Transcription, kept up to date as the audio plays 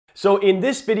So in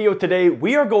this video today,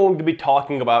 we are going to be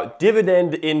talking about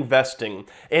dividend investing.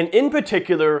 And in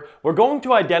particular, we're going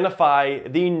to identify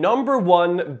the number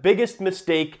one biggest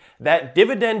mistake that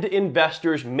dividend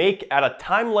investors make at a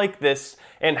time like this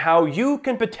and how you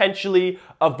can potentially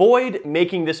avoid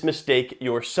making this mistake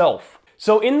yourself.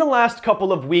 So in the last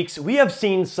couple of weeks, we have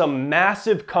seen some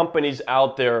massive companies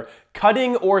out there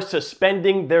cutting or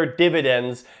suspending their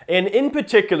dividends, and in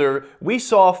particular, we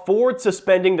saw Ford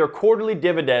suspending their quarterly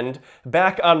dividend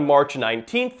back on March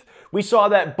 19th. We saw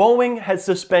that Boeing has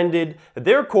suspended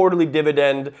their quarterly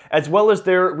dividend, as well as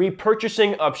their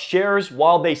repurchasing of shares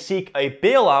while they seek a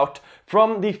bailout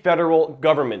from the federal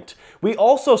government. We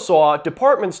also saw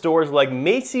department stores like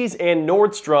Macy's and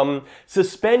Nordstrom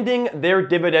suspending their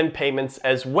dividend payments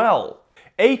as well.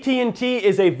 AT&T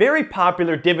is a very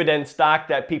popular dividend stock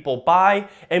that people buy,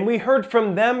 and we heard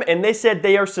from them and they said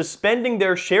they are suspending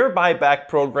their share buyback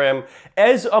program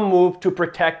as a move to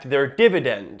protect their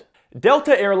dividend.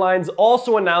 Delta Airlines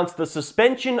also announced the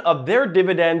suspension of their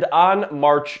dividend on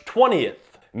March 20th.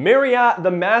 Marriott,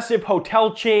 the massive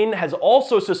hotel chain, has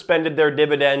also suspended their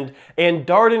dividend, and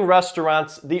Darden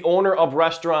Restaurants, the owner of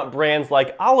restaurant brands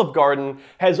like Olive Garden,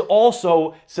 has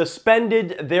also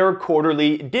suspended their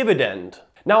quarterly dividend.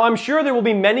 Now, I'm sure there will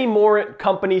be many more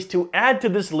companies to add to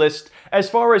this list as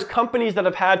far as companies that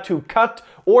have had to cut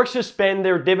or suspend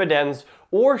their dividends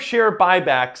or share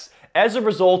buybacks as a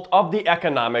result of the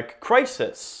economic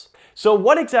crisis. So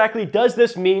what exactly does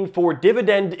this mean for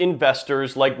dividend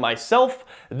investors like myself?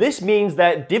 This means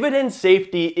that dividend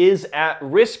safety is at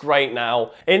risk right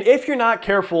now, and if you're not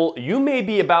careful, you may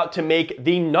be about to make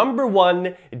the number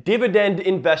one dividend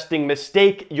investing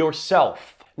mistake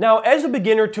yourself. Now, as a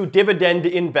beginner to dividend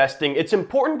investing, it's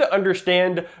important to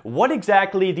understand what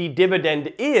exactly the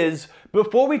dividend is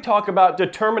before we talk about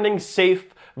determining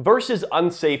safe versus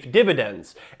unsafe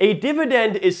dividends. A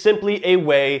dividend is simply a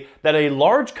way that a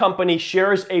large company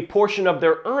shares a portion of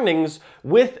their earnings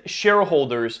with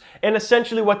shareholders, and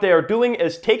essentially what they are doing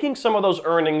is taking some of those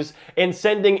earnings and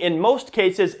sending, in most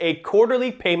cases, a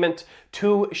quarterly payment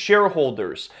to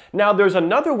shareholders. Now, there's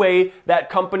another way that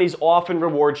companies often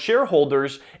reward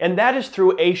shareholders, and that is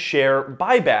through a share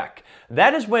buyback.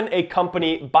 That is when a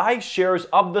company buys shares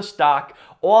of the stock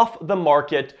off the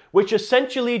market, which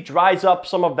essentially dries up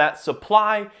some of that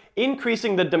supply,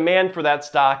 increasing the demand for that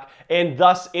stock and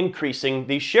thus increasing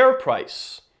the share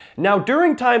price. Now,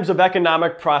 during times of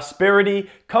economic prosperity,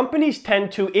 companies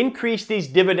tend to increase these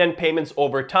dividend payments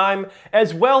over time,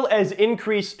 as well as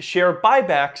increase share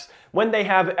buybacks when they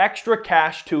have extra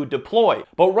cash to deploy.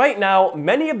 But right now,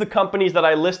 many of the companies that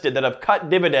I listed that have cut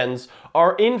dividends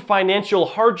are in financial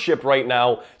hardship right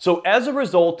now. So as a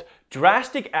result,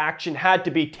 drastic action had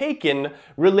to be taken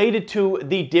related to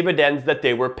the dividends that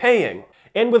they were paying.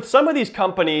 And with some of these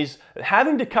companies,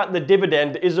 having to cut the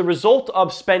dividend is a result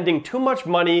of spending too much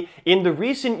money in the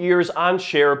recent years on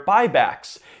share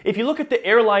buybacks. If you look at the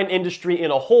airline industry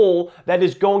in a whole that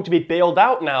is going to be bailed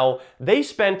out now, they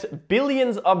spent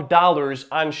billions of dollars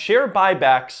on share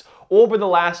buybacks over the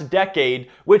last decade,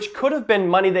 which could have been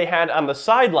money they had on the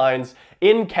sidelines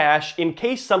in cash in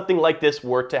case something like this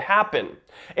were to happen.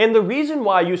 And the reason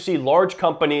why you see large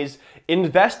companies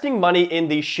investing money in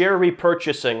the share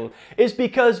repurchasing is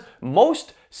because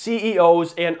most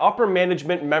CEOs and upper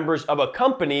management members of a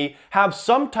company have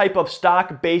some type of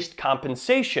stock-based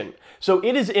compensation. So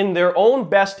it is in their own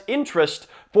best interest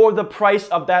for the price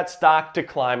of that stock to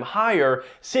climb higher,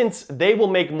 since they will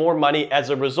make more money as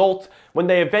a result when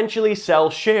they eventually sell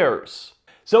shares.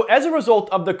 So as a result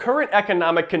of the current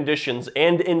economic conditions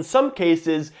and in some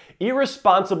cases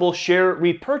irresponsible share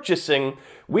repurchasing,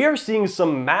 we are seeing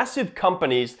some massive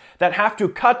companies that have to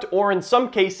cut or in some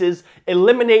cases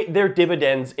eliminate their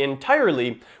dividends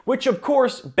entirely, which of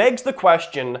course begs the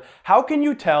question, how can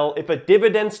you tell if a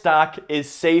dividend stock is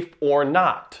safe or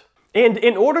not? And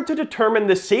in order to determine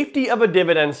the safety of a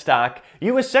dividend stock,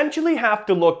 you essentially have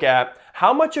to look at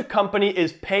how much a company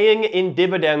is paying in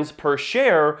dividends per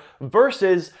share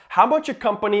versus how much a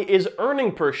company is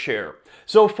earning per share.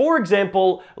 So for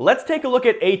example, let's take a look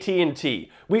at AT&T.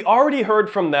 We already heard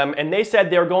from them and they said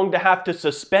they're going to have to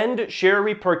suspend share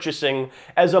repurchasing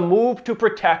as a move to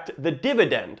protect the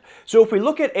dividend. So if we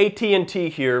look at AT&T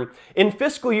here, in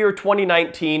fiscal year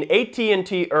 2019,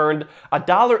 AT&T earned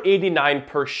 $1.89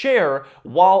 per share,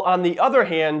 while on the other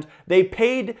hand, they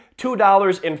paid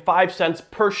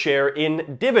 $2.05 per share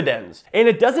in dividends. And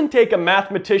it doesn't take a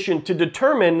mathematician to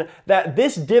determine that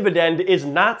this dividend is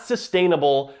not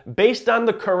sustainable based on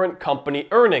the current company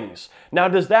earnings. Now,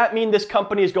 does that mean this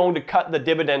company is going to cut the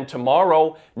dividend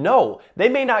tomorrow? No, they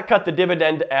may not cut the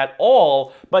dividend at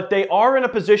all, but they are in a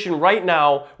position right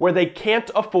now where they can't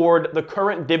afford the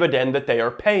current dividend that they are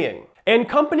paying. And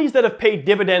companies that have paid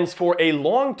dividends for a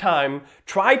long time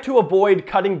try to avoid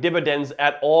cutting dividends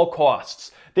at all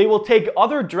costs. They will take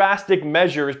other drastic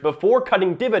measures before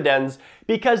cutting dividends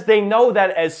because they know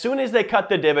that as soon as they cut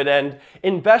the dividend,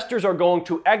 investors are going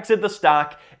to exit the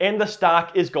stock and the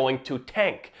stock is going to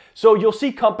tank. So you'll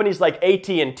see companies like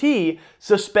AT&T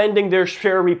suspending their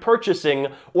share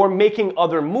repurchasing or making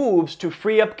other moves to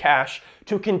free up cash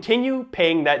to continue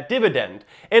paying that dividend.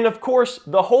 And of course,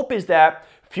 the hope is that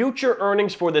future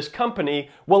earnings for this company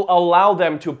will allow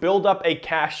them to build up a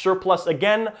cash surplus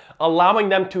again, allowing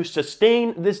them to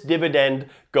sustain this dividend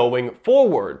going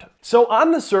forward. So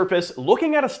on the surface,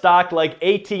 looking at a stock like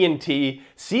AT&T,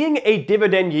 seeing a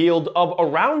dividend yield of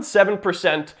around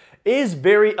 7% is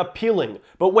very appealing.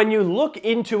 But when you look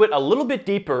into it a little bit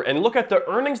deeper and look at the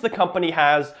earnings the company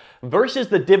has versus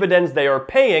the dividends they are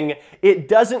paying, it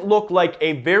doesn't look like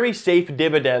a very safe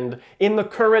dividend in the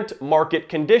current market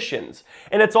conditions.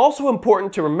 And it's also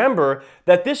important to remember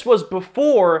that this was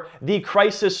before the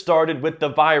crisis started with the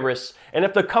virus. And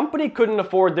if the company couldn't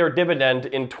afford their dividend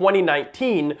in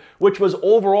 2019, which was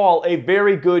overall a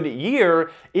very good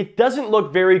year, it doesn't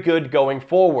look very good going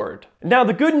forward. Now,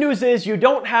 the good news is you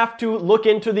don't have to look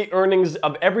into the earnings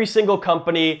of every single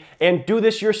company and do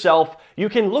this yourself. You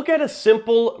can look at a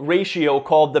simple ratio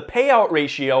called the payout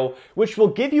ratio, which will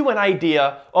give you an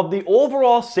idea of the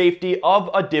overall safety of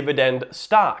a dividend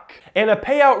stock. And a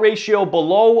payout ratio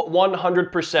below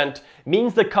 100%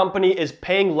 means the company is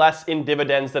paying less in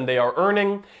dividends than they are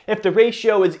earning. If the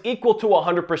ratio is equal to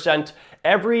 100%,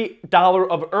 every dollar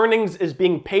of earnings is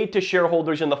being paid to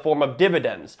shareholders in the form of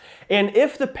dividends. And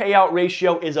if the payout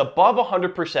ratio is above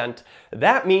 100%,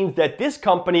 that means that this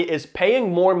company is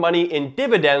paying more money in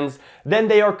dividends than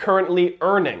they are currently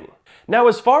earning. Now,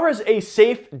 as far as a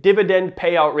safe dividend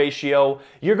payout ratio,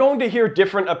 you're going to hear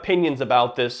different opinions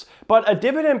about this, but a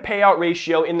dividend payout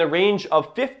ratio in the range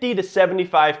of 50 to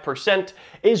 75%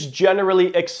 is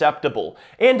generally acceptable.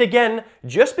 And again,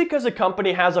 just because a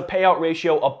company has a payout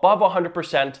ratio above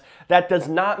 100%, that does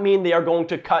not mean they are going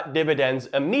to cut dividends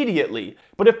immediately.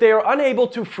 But if they are unable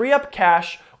to free up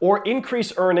cash or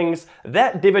increase earnings,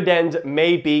 that dividend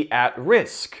may be at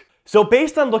risk. So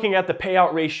based on looking at the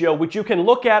payout ratio, which you can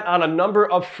look at on a number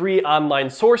of free online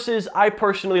sources, I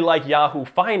personally like Yahoo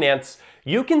Finance,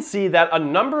 you can see that a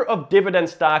number of dividend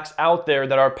stocks out there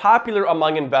that are popular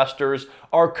among investors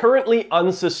are currently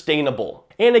unsustainable.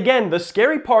 And again, the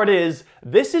scary part is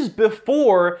this is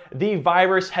before the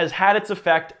virus has had its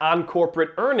effect on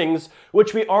corporate earnings,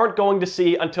 which we aren't going to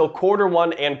see until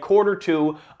Q1 and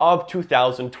Q2 of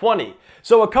 2020.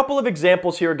 So a couple of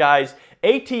examples here, guys.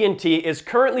 AT&T is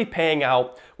currently paying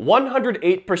out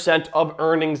 108% of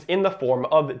earnings in the form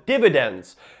of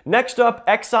dividends. Next up,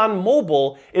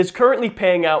 ExxonMobil is currently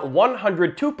paying out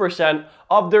 102%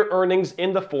 of their earnings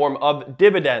in the form of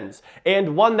dividends.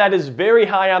 And one that is very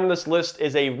high on this list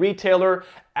is a retailer,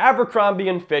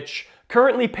 Abercrombie & Fitch,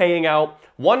 currently paying out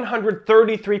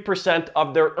 133%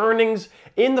 of their earnings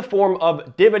in the form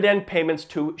of dividend payments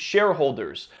to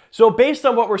shareholders. So based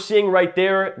on what we're seeing right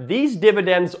there, these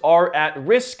dividends are at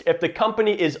risk if the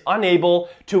company is unable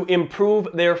to improve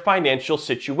their financial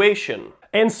situation.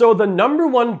 And so the number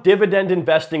one dividend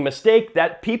investing mistake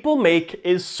that people make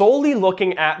is solely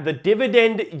looking at the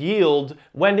dividend yield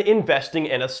when investing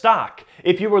in a stock.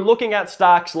 If you were looking at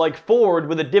stocks like Ford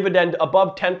with a dividend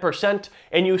above 10%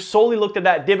 and you solely looked at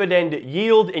that dividend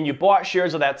yield and you bought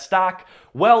shares of that stock,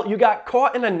 well, you got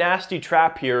caught in a nasty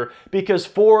trap here because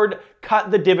Ford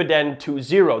cut the dividend to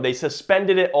zero. They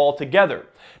suspended it altogether.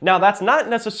 Now, that's not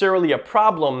necessarily a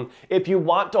problem if you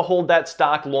want to hold that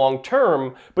stock long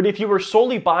term, but if you were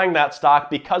solely buying that stock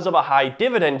because of a high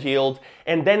dividend yield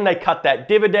and then they cut that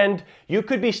dividend, you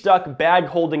could be stuck bag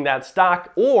holding that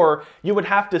stock, or you would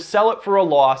have to sell it for a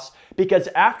loss because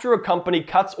after a company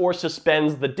cuts or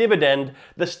suspends the dividend,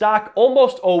 the stock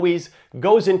almost always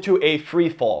goes into a free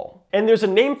fall. And there's a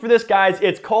name for this, guys.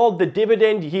 It's called the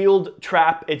dividend yield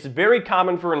trap. It's very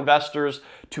common for investors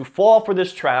to fall for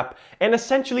this trap. And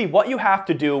essentially what you have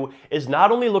to do is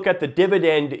not only look at the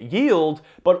dividend yield,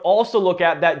 but also look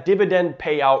at that dividend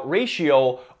payout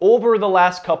ratio over the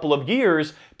last couple of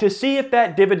years to see if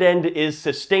that dividend is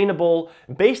sustainable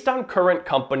based on current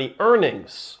company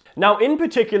earnings. Now, in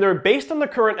particular, based on the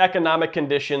current economic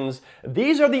conditions,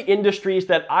 these are the industries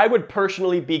that I would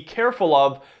personally be careful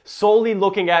of solely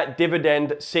looking at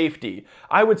dividend safety.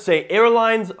 I would say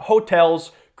airlines,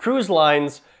 hotels, cruise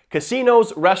lines,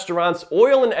 casinos, restaurants,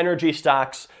 oil and energy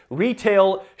stocks,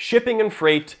 retail, shipping and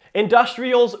freight,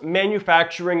 industrials,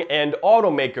 manufacturing, and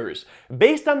automakers.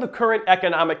 Based on the current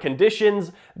economic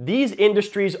conditions, these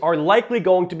industries are likely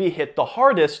going to be hit the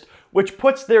hardest, which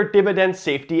puts their dividend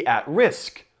safety at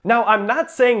risk. Now, I'm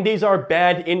not saying these are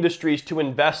bad industries to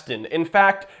invest in. In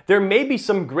fact, there may be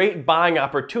some great buying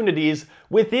opportunities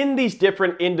within these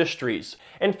different industries.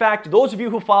 In fact, those of you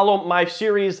who follow my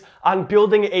series on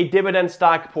building a dividend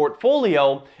stock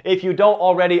portfolio, if you don't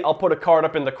already, I'll put a card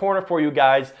up in the corner for you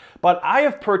guys, but I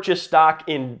have purchased stock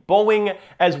in Boeing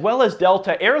as well as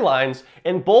Delta Airlines,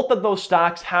 and both of those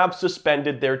stocks have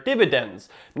suspended their dividends.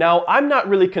 Now, I'm not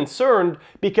really concerned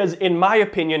because, in my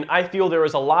opinion, I feel there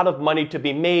is a lot of money to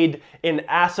be made in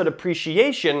asset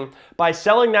appreciation by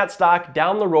selling that stock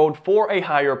down the road for a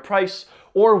higher price,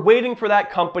 or waiting for that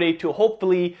company to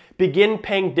hopefully begin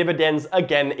paying dividends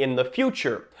again in the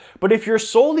future. But if you're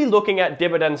solely looking at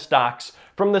dividend stocks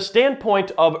from the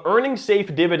standpoint of earning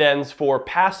safe dividends for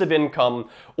passive income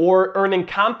or earning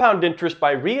compound interest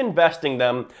by reinvesting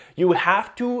them, you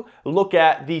have to look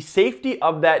at the safety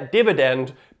of that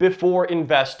dividend before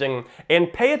investing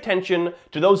and pay attention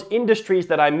to those industries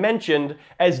that I mentioned,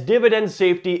 as dividend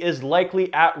safety is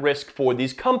likely at risk for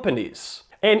these companies.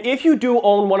 And if you do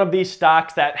own one of these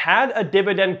stocks that had a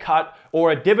dividend cut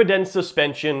or a dividend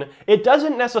suspension, it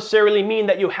doesn't necessarily mean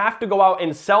that you have to go out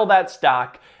and sell that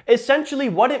stock. Essentially,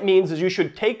 what it means is you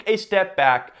should take a step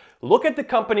back, look at the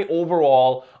company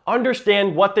overall,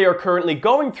 understand what they are currently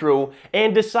going through,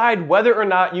 and decide whether or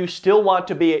not you still want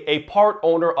to be a part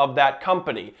owner of that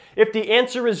company. If the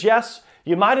answer is yes,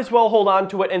 you might as well hold on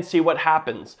to it and see what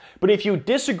happens. But if you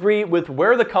disagree with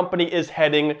where the company is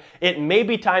heading, it may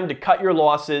be time to cut your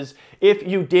losses if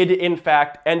you did in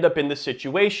fact end up in this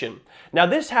situation. Now,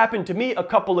 this happened to me a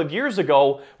couple of years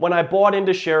ago when I bought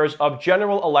into shares of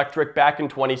General Electric back in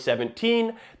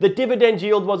 2017. The dividend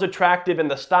yield was attractive and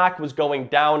the stock was going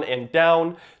down and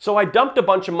down. So I dumped a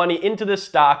bunch of money into this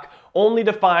stock, only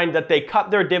to find that they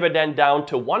cut their dividend down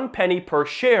to 1 penny per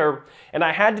share, and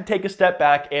I had to take a step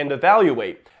back and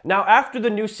evaluate. Now, after the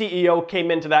new CEO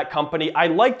came into that company, I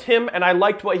liked him and I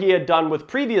liked what he had done with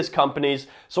previous companies,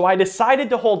 so I decided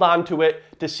to hold on to it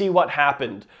to see what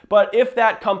happened. But if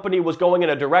that company was going in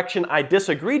a direction I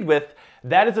disagreed with,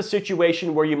 that is a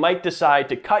situation where you might decide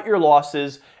to cut your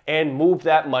losses and move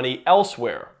that money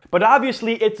elsewhere. But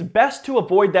obviously, it's best to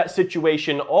avoid that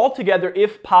situation altogether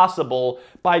if possible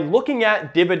by looking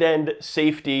at dividend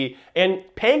safety and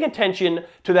paying attention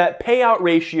to that payout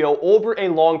ratio over a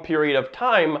long period of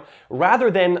time rather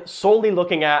than solely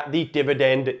looking at the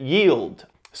dividend yield.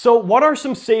 So what are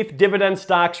some safe dividend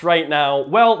stocks right now?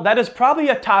 Well, that is probably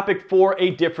a topic for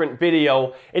a different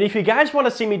video. And if you guys want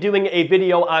to see me doing a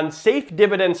video on safe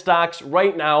dividend stocks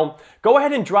right now, go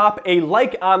ahead and drop a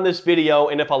like on this video.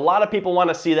 And if a lot of people want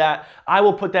to see that, I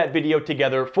will put that video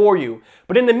together for you.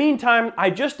 But in the meantime, I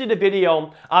just did a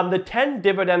video on the 10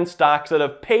 dividend stocks that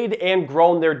have paid and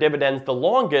grown their dividends the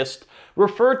longest,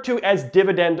 referred to as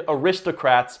dividend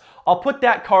aristocrats. I'll put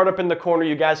that card up in the corner.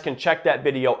 You guys can check that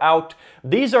video out.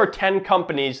 These are 10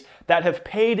 companies that have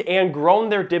paid and grown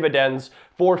their dividends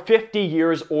for 50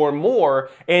 years or more.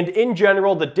 And in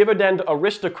general, the dividend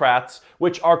aristocrats,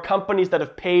 which are companies that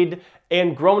have paid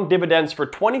and grown dividends for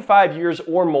 25 years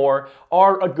or more,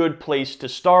 are a good place to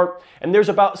start. And there's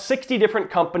about 60 different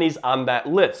companies on that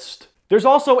list. There's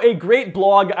also a great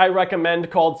blog I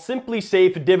recommend called Simply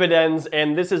Safe Dividends,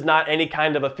 and this is not any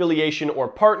kind of affiliation or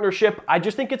partnership. I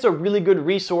just think it's a really good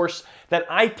resource that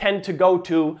I tend to go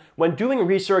to when doing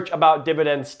research about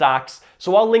dividend stocks,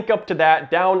 so I'll link up to that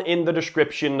down in the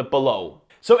description below.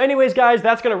 So anyways, guys,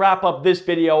 that's going to wrap up this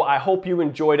video. I hope you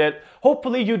enjoyed it.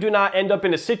 Hopefully you do not end up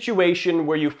in a situation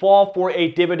where you fall for a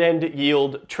dividend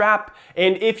yield trap.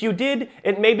 And if you did,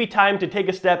 it may be time to take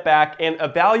a step back and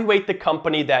evaluate the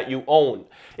company that you own.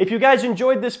 If you guys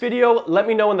enjoyed this video, let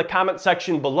me know in the comment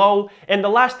section below. And the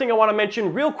last thing I want to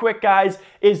mention real quick, guys,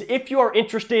 is if you are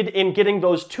interested in getting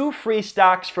those 2 free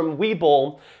stocks from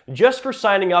Webull just for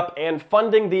signing up and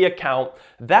funding the account,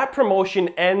 that promotion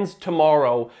ends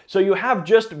tomorrow. So you have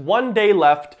just 1 day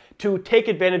left to take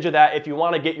advantage of that if you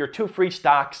want to get your 2 free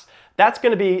stocks. That's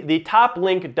going to be the top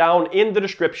link down in the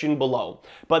description below.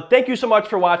 But thank you so much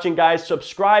for watching, guys.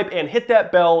 Subscribe and hit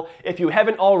that bell if you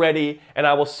haven't already, and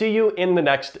I will see you in the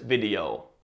next video.